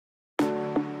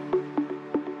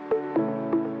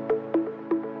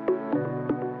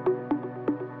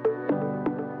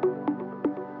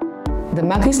The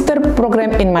Magister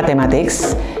program in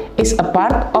Mathematics is a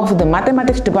part of the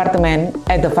Mathematics Department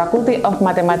at the Faculty of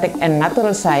Mathematics and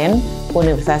Natural Science,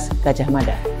 Universitas Gadjah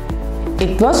Mada.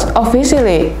 It was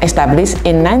officially established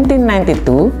in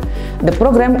 1992. The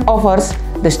program offers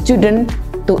the student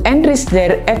to enrich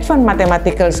their advanced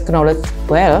mathematical knowledge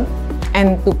well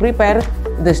and to prepare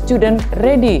the student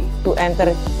ready to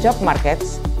enter job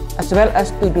markets as well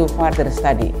as to do further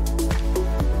study.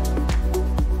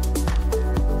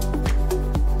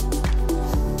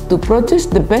 To produce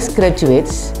the best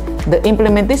graduates, the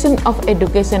implementation of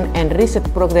education and research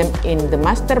program in the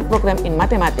Master program in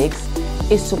Mathematics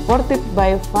is supported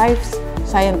by 5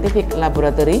 scientific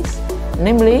laboratories,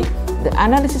 namely the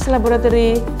Analysis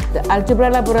Laboratory, the Algebra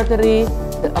Laboratory,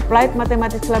 the Applied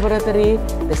Mathematics Laboratory,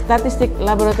 the Statistics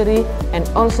Laboratory, and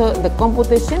also the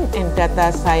Computation and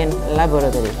Data Science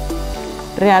Laboratory.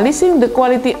 Realizing the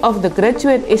quality of the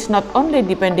graduate is not only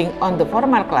depending on the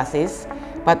formal classes,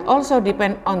 but also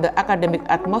depend on the academic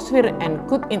atmosphere and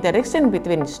good interaction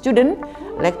between student,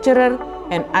 lecturer,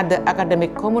 and other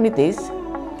academic communities.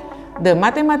 The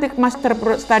Mathematics Master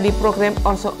Study Program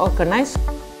also organizes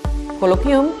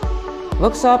colloquium,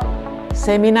 workshop,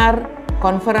 seminar,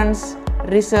 conference,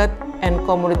 research, and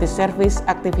community service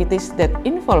activities that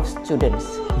involve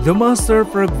students. The Master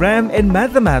Program in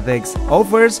Mathematics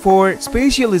offers 4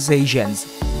 specializations: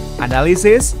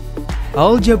 Analysis,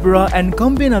 Algebra and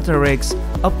Combinatorics,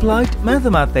 Applied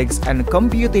Mathematics and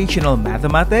Computational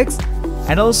Mathematics,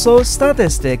 and also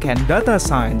Statistics and Data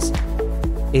Science.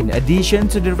 In addition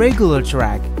to the regular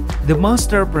track, the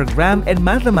Master Program in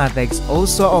Mathematics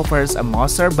also offers a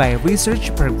Master by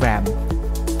Research program.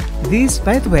 This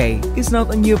pathway is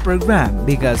not a new program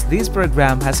because this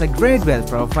program has a graduate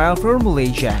profile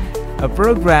formulation, a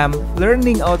program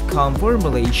learning outcome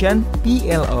formulation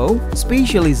 (PLO)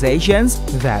 specializations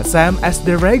the same as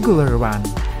the regular one.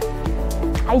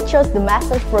 I chose the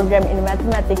Master's program in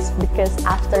Mathematics because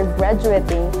after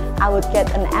graduating, I would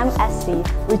get an MSc,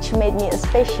 which made me a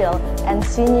special and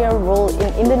senior role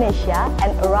in Indonesia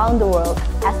and around the world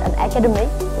as an academic,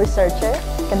 researcher,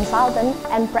 consultant,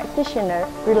 and practitioner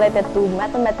related to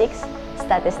mathematics,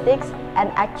 statistics, and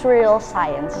actuarial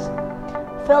science.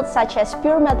 Fields such as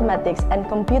pure mathematics and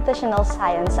computational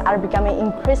science are becoming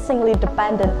increasingly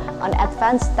dependent on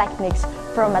advanced techniques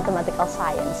from mathematical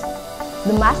science.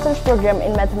 The Master's program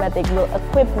in Mathematics will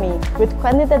equip me with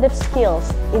quantitative skills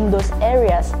in those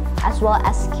areas as well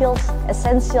as skills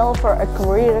essential for a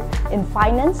career in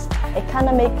finance,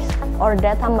 economics, or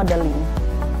data modeling.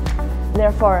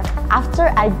 Therefore, after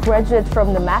I graduate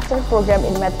from the Master's program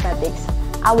in Mathematics,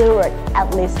 I will work at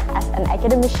least as an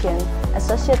academician,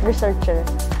 associate researcher,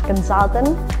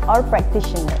 consultant, or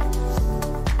practitioner.